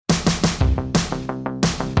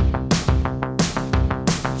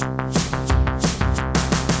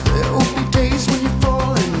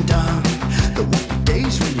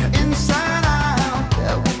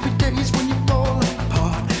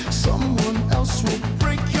else will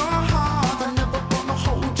break your heart. I'm never gonna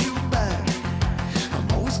hold you back.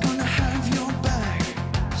 I'm always gonna have your back.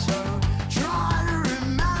 So try to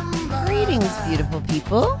remember. Greetings, beautiful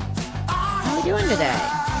people. How are we doing today?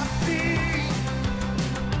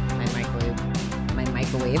 My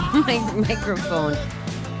microphone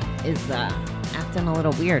is acting a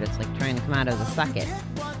little weird. It's like trying to come out of the socket.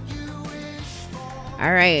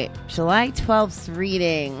 All right, July 12th's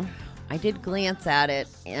reading. I did glance at it,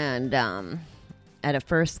 and at a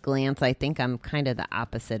first glance, I think I'm kind of the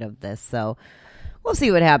opposite of this, so we'll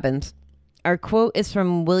see what happens. Our quote is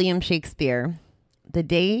from William Shakespeare. "The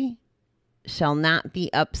day shall not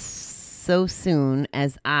be up so soon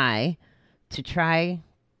as I to try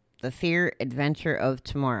the fair adventure of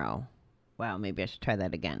tomorrow." Wow, maybe I should try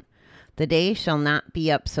that again. "The day shall not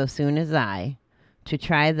be up so soon as I to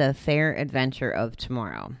try the fair adventure of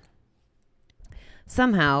tomorrow."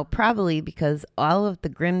 Somehow, probably because all of the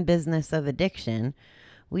grim business of addiction,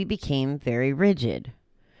 we became very rigid.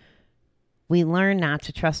 We learned not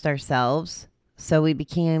to trust ourselves, so we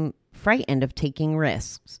became frightened of taking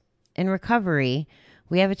risks. In recovery,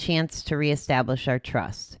 we have a chance to reestablish our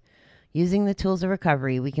trust. Using the tools of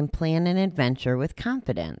recovery, we can plan an adventure with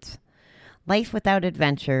confidence. Life without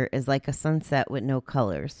adventure is like a sunset with no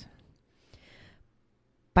colors.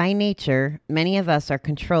 By nature, many of us are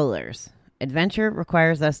controllers. Adventure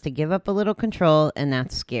requires us to give up a little control, and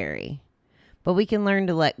that's scary. But we can learn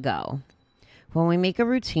to let go. When we make a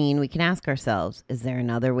routine, we can ask ourselves, is there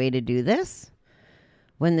another way to do this?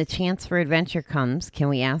 When the chance for adventure comes, can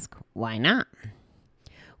we ask, why not?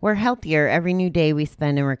 We're healthier every new day we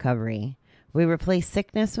spend in recovery. We replace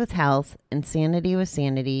sickness with health, insanity with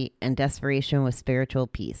sanity, and desperation with spiritual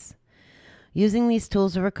peace. Using these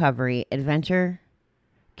tools of recovery, adventure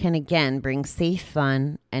can again bring safe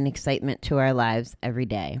fun and excitement to our lives every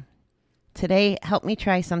day. Today, help me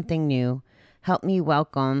try something new. Help me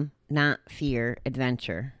welcome, not fear,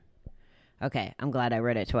 adventure. Okay, I'm glad I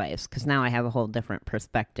read it twice because now I have a whole different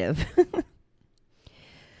perspective.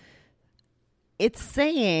 It's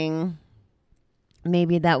saying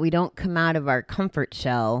maybe that we don't come out of our comfort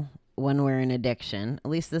shell when we're in addiction. At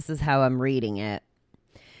least this is how I'm reading it.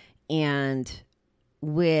 And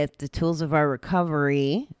with the tools of our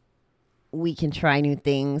recovery, we can try new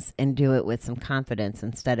things and do it with some confidence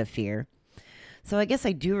instead of fear. So I guess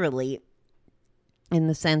I do relate in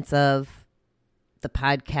the sense of the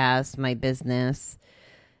podcast, my business.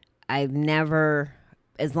 I've never,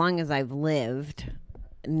 as long as I've lived,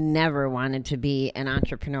 never wanted to be an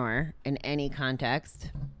entrepreneur in any context.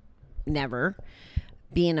 Never.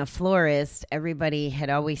 Being a florist, everybody had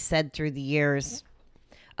always said through the years,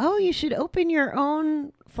 oh, you should open your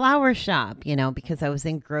own flower shop, because I was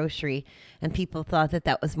in grocery and people thought that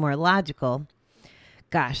that was more logical.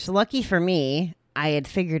 Gosh, lucky for me, I had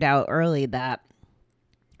figured out early that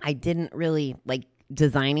I didn't really like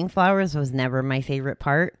designing flowers was never my favorite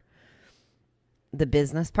part. The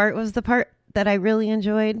business part was the part that I really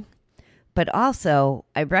enjoyed. But also,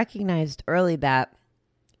 I recognized early that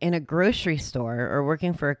in a grocery store or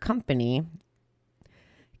working for a company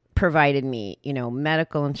provided me,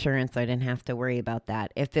 medical insurance. I didn't have to worry about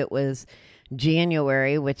that. If it was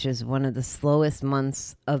January, which is one of the slowest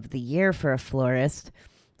months of the year for a florist,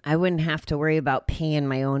 I wouldn't have to worry about paying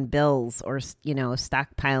my own bills or,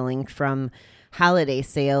 stockpiling from holiday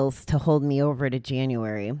sales to hold me over to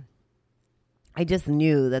January. I just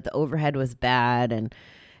knew that the overhead was bad and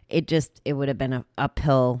it would have been an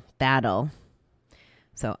uphill battle.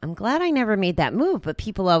 So I'm glad I never made that move, but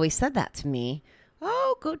people always said that to me.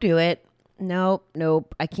 Oh, go do it.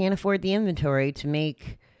 Nope. I can't afford the inventory to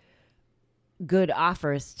make good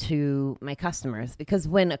offers to my customers, because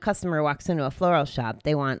when a customer walks into a floral shop,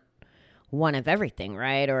 they want one of everything,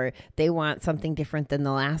 right? Or they want something different than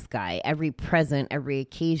the last guy. Every present, every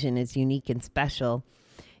occasion is unique and special.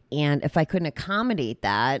 And if I couldn't accommodate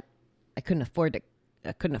that, I couldn't afford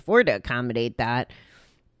to accommodate that,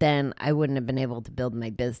 then I wouldn't have been able to build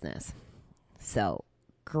my business. So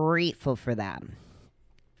grateful for that.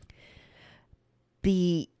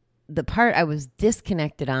 The part I was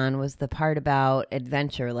disconnected on was the part about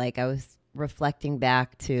adventure. Like I was reflecting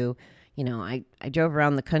back to, I drove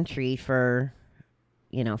around the country for,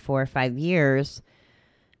 4 or 5 years.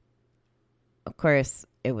 Of course,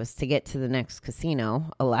 it was to get to the next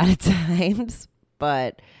casino a lot of times,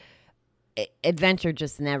 but adventure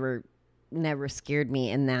just never scared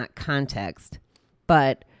me in that context.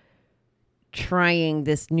 But trying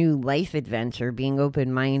this new life adventure, being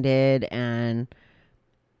open-minded and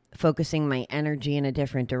focusing my energy in a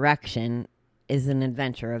different direction is an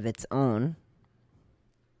adventure of its own.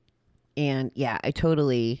 And yeah,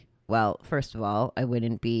 first of all, I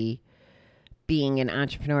wouldn't be being an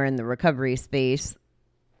entrepreneur in the recovery space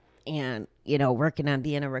and, working on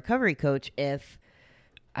being a recovery coach if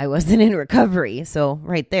I wasn't in recovery. So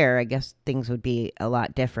right there, I guess things would be a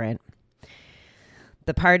lot different.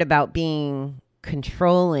 The part about being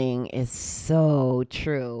controlling is so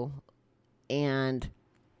true. And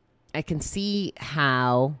I can see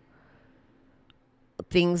how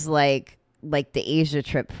things like the Asia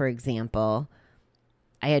trip, for example,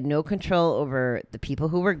 I had no control over the people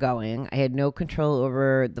who were going. I had no control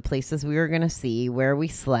over the places we were going to see, where we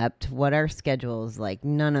slept, what our schedule was like,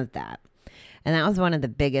 none of that. And that was one of the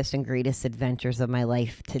biggest and greatest adventures of my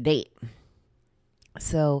life to date.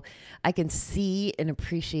 So I can see and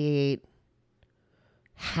appreciate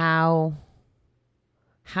how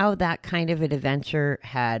that kind of an adventure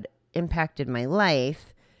had impacted my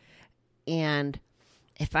life. And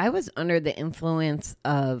if I was under the influence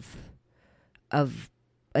of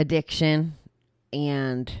addiction,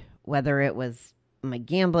 and whether it was my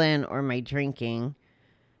gambling or my drinking,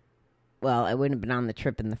 well, I wouldn't have been on the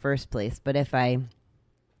trip in the first place. But if I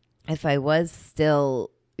was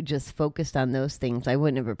still just focused on those things, I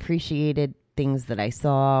wouldn't have appreciated things that I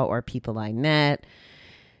saw or people I met.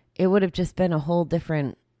 It would have just been a whole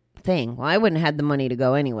different thing. Well, I wouldn't have had the money to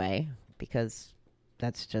go anyway, because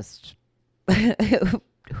that's just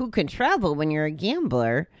who can travel when you're a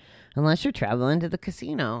gambler, unless you're traveling to the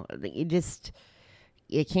casino.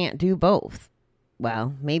 You can't do both.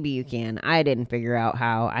 Well, maybe you can. I didn't figure out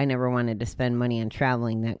how. I never wanted to spend money on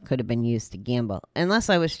traveling that could have been used to gamble, unless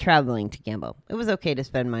I was traveling to gamble. It was okay to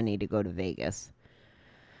spend money to go to Vegas.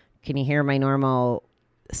 Can you hear my normal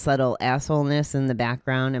subtle assholeness in the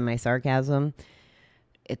background and my sarcasm?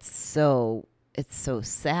 It's so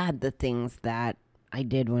sad, the things that I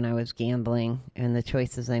did when I was gambling and the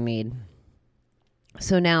choices I made.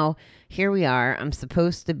 So now here we are. I'm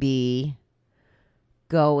supposed to be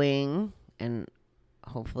going, and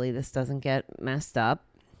hopefully this doesn't get messed up.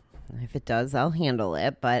 If it does, I'll handle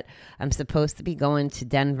it. But I'm supposed to be going to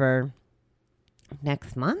Denver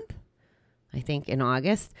next month, I think in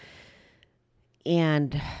August.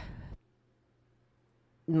 And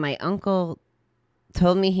my uncle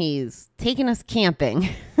told me he's taking us camping.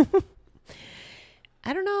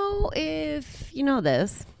 I don't know if you know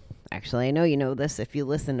this. Actually, I know you know this if you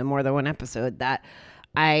listen to more than one episode, that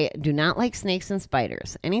I do not like snakes and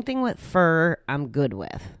spiders. Anything with fur, I'm good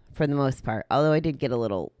with, for the most part. Although I did get a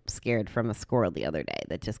little scared from a squirrel the other day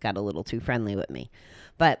that just got a little too friendly with me.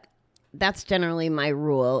 But that's generally my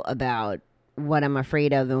rule about what I'm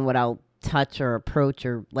afraid of and what I'll touch or approach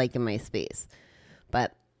or like in my space.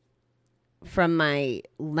 But from my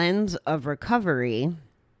lens of recovery,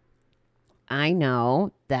 I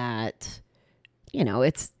know that,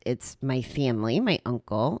 it's my family, my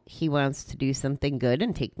uncle. He wants to do something good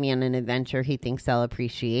and take me on an adventure he thinks I'll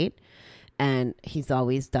appreciate. And he's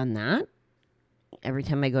always done that. Every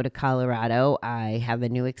time I go to Colorado, I have a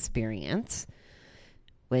new experience,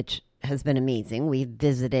 which has been amazing. We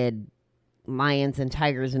visited lions and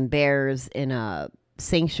tigers and bears in a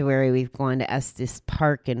sanctuary. We've gone to Estes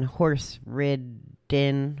Park and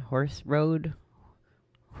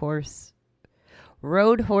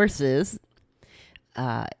rode horses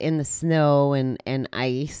in the snow and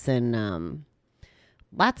ice and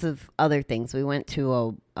lots of other things. We went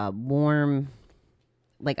to a warm,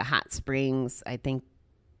 like a hot springs, I think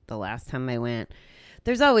the last time I went.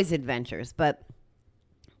 There's always adventures, but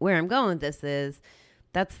where I'm going with this is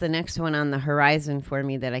that's the next one on the horizon for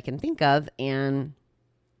me that I can think of. And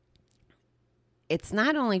it's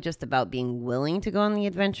not only just about being willing to go on the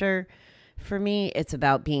adventure for me, it's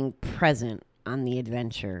about being present on the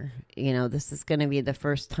adventure. This is going to be the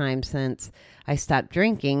first time since I stopped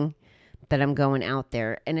drinking that I'm going out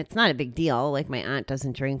there. And it's not a big deal. Like, my aunt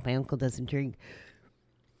doesn't drink, my uncle doesn't drink,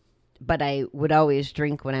 but I would always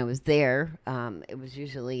drink when I was there. It was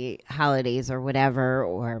usually holidays or whatever,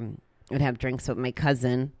 or I'd have drinks with my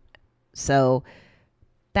cousin. So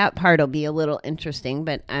that part will be a little interesting,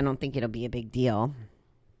 but I don't think it'll be a big deal.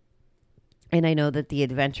 And I know that the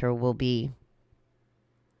adventure will be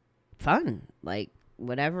fun. Like,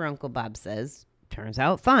 whatever Uncle Bob says turns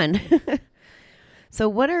out fun. So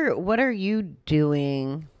what are you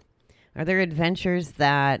doing? Are there adventures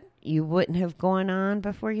that you wouldn't have gone on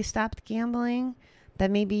before you stopped gambling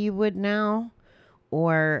that maybe you would now?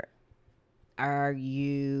 Or are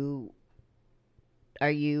you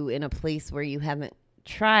in a place where you haven't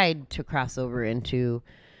tried to cross over into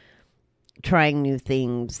trying new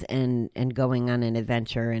things and going on an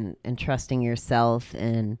adventure and trusting yourself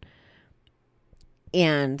and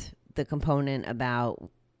the component about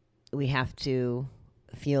we have to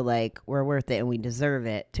feel like we're worth it and we deserve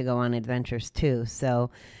it to go on adventures too.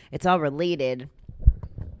 So it's all related,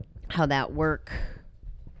 how that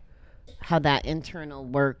internal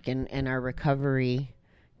work and our recovery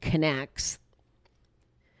connects.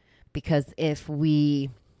 Because if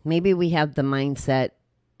maybe we have the mindset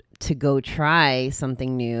to go try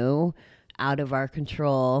something new out of our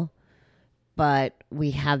control, but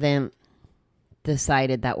we haven't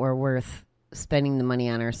decided that we're worth spending the money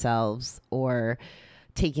on ourselves or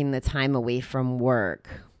taking the time away from work.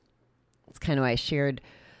 It's kind of why I shared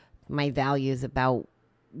my values about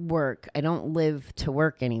work. I don't live to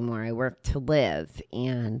work anymore. I work to live.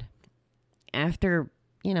 And after,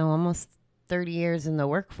 almost 30 years in the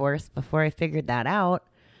workforce, before I figured that out,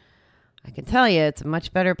 I can tell you it's a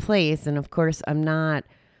much better place. And of course, I'm not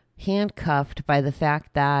handcuffed by the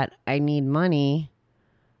fact that I need money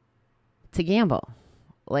to gamble.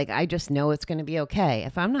 Like, I just know it's going to be okay.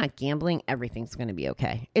 If I'm not gambling, everything's going to be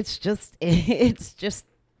okay. It's just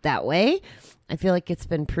that way. I feel like it's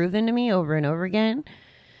been proven to me over and over again,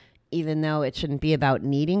 even though it shouldn't be about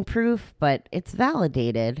needing proof, but it's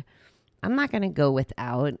validated. I'm not going to go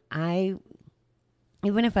without.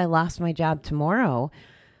 Even if I lost my job tomorrow,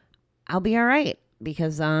 I'll be all right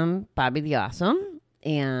because I'm Bobby the Awesome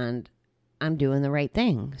and I'm doing the right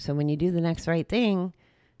thing. So when you do the next right thing,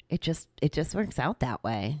 it just works out that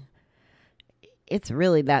way. It's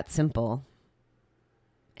really that simple.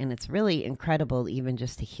 And it's really incredible even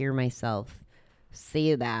just to hear myself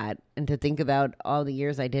say that and to think about all the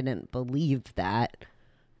years I didn't believe that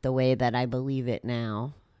the way that I believe it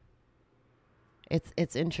now.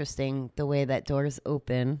 It's interesting the way that doors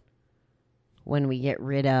open when we get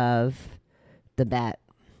rid of the bet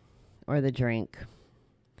or the drink.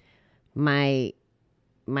 My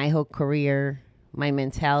whole career, my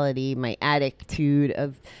mentality, my attitude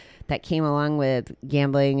that came along with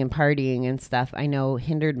gambling and partying and stuff, I know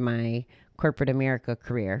hindered my corporate America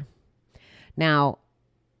career. Now,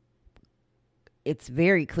 it's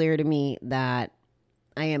very clear to me that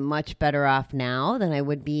I am much better off now than I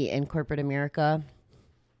would be in corporate America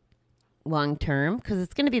long term, because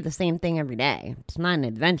it's going to be the same thing every day. It's not an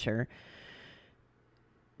adventure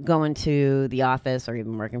going to the office or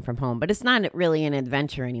even working from home, but it's not really an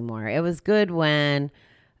adventure anymore. It was good when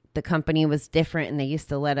the company was different and they used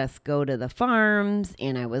to let us go to the farms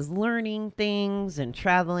and I was learning things and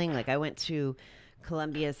traveling. Like I went to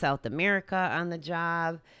Colombia, South America on the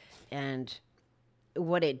job, and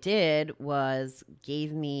what it did was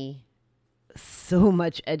gave me so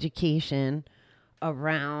much education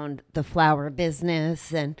around the flower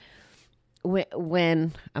business. And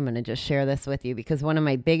when I'm going to just share this with you, because one of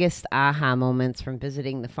my biggest aha moments from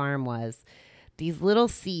visiting the farm was these little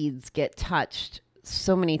seeds get touched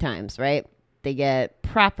so many times, right? They get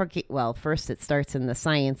propagated. Well, first it starts in the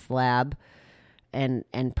science lab and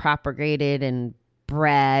propagated and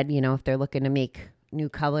bred, if they're looking to make new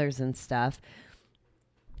colors and stuff.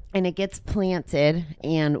 And it gets planted.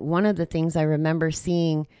 And one of the things I remember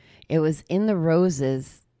seeing, it was in the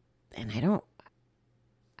roses, and I don't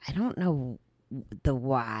know the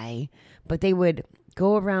why, but they would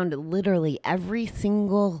go around literally every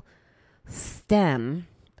single stem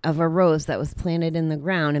of a rose that was planted in the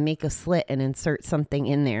ground and make a slit and insert something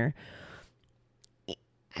in there.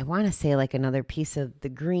 I want to say like another piece of the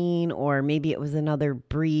green, or maybe it was another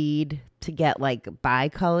breed to get like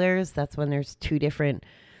bicolors. That's when there's two different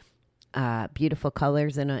beautiful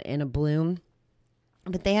colors in a bloom.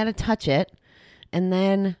 But they had to touch it, and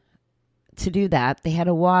then to do that, they had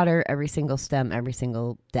to water every single stem every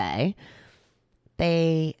single day.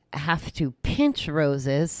 They have to pinch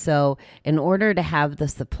roses. So in order to have the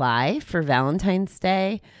supply for Valentine's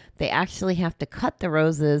Day, they actually have to cut the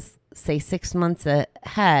roses, say 6 months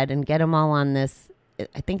ahead, and get them all on this,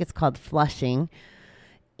 I think it's called flushing,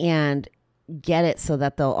 and get it so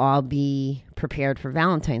that they'll all be prepared for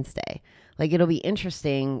Valentine's Day. Like, it'll be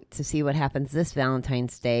interesting to see what happens this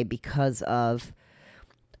Valentine's Day because of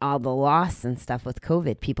all the loss and stuff with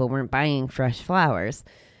COVID. People weren't buying fresh flowers.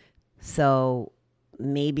 So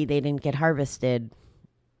maybe they didn't get harvested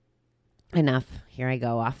enough. Here I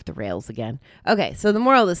go off the rails again. Okay, so the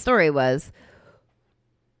moral of the story was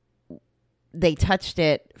they touched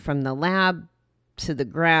it from the lab to the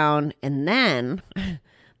ground, and then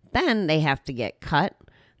they have to get cut.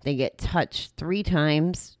 They get touched 3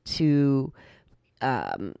 times to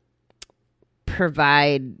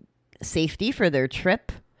provide safety for their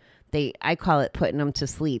trip. I call it putting them to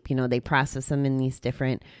sleep. They process them in these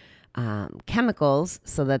different chemicals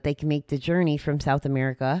so that they can make the journey from South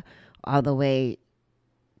America all the way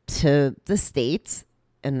to the States.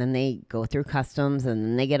 And then they go through customs, and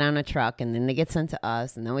then they get on a truck, and then they get sent to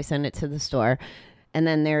us, and then we send it to the store. and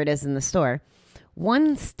then there it is in the store.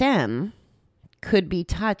 One stem could be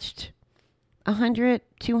touched 100,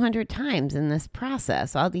 200 times in this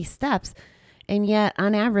process, all these steps. And yet,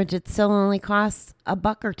 on average, it still only costs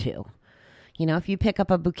 $1 or $2. You know, if you pick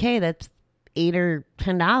up a bouquet that's $8 or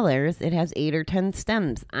 $10, it has 8 or 10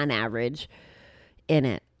 stems on average in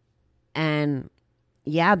it. And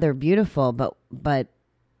yeah, they're beautiful, but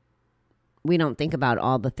we don't think about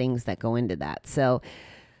all the things that go into that. So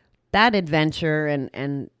that adventure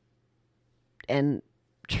and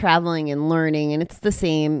traveling and learning, and it's the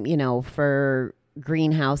same, you know, for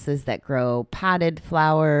greenhouses that grow potted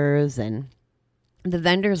flowers, and the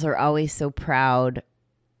vendors are always so proud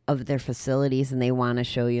of their facilities, and they want to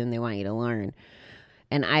show you and they want you to learn.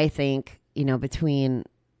 And I think, you know, between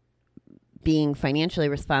being financially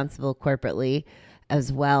responsible corporately,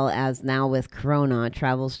 as well as now with Corona,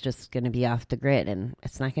 travel's just going to be off the grid, and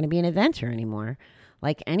it's not going to be an adventure anymore.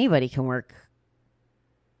 Like, anybody can work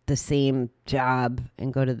the same job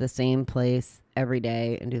and go to the same place every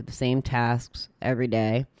day and do the same tasks every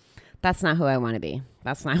day. That's not who I want to be.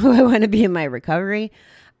 That's not who I want to be in my recovery.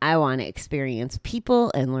 I want to experience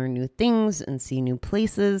people and learn new things and see new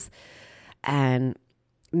places and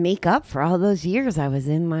make up for all those years I was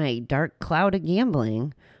in my dark cloud of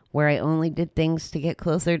gambling where I only did things to get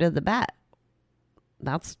closer to the bet.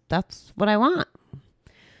 That's what I want.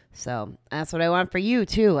 So that's what I want for you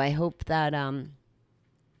too. I hope that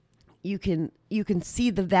you can see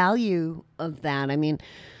the value of that. I mean,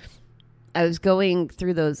 I was going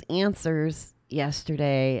through those answers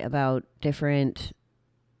yesterday about different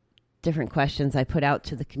questions I put out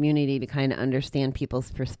to the community to kind of understand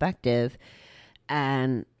people's perspective.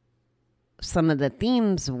 And some of the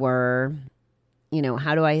themes were, you know,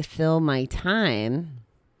 how do I fill my time?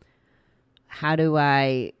 How do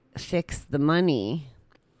I fix the money?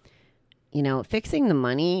 You know, fixing the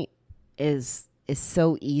money is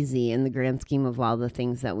so easy in the grand scheme of all the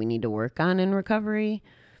things that we need to work on in recovery.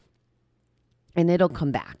 And it'll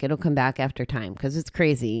come back. It'll come back after time, because it's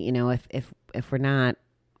crazy. You know, if we're not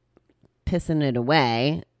pissing it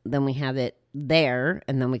away, then we have it there,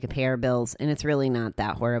 and then we can pay our bills, and it's really not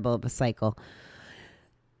that horrible of a cycle.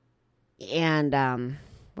 And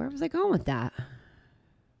where was I going with that?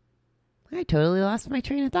 I totally lost my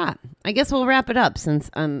train of thought. I guess we'll wrap it up since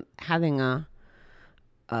I'm having a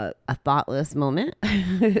thoughtless moment.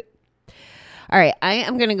 All right, I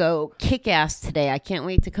am going to go kick ass today. I can't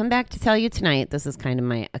wait to come back to tell you tonight. This is kind of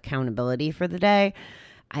my accountability for the day.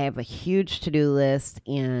 I have a huge to-do list,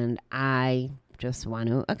 and I just want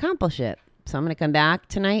to accomplish it. So I'm going to come back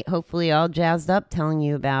tonight, hopefully all jazzed up, telling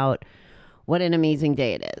you about what an amazing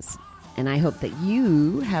day it is. And I hope that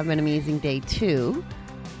you have an amazing day too.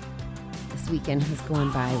 This weekend has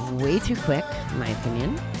gone by way too quick, in my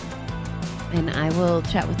opinion. And I will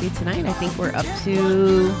chat with you tonight. I think we're up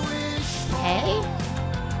to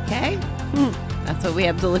Okay? That's what we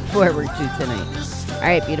have to look forward to tonight. All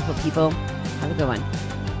right, beautiful people. Have a good one.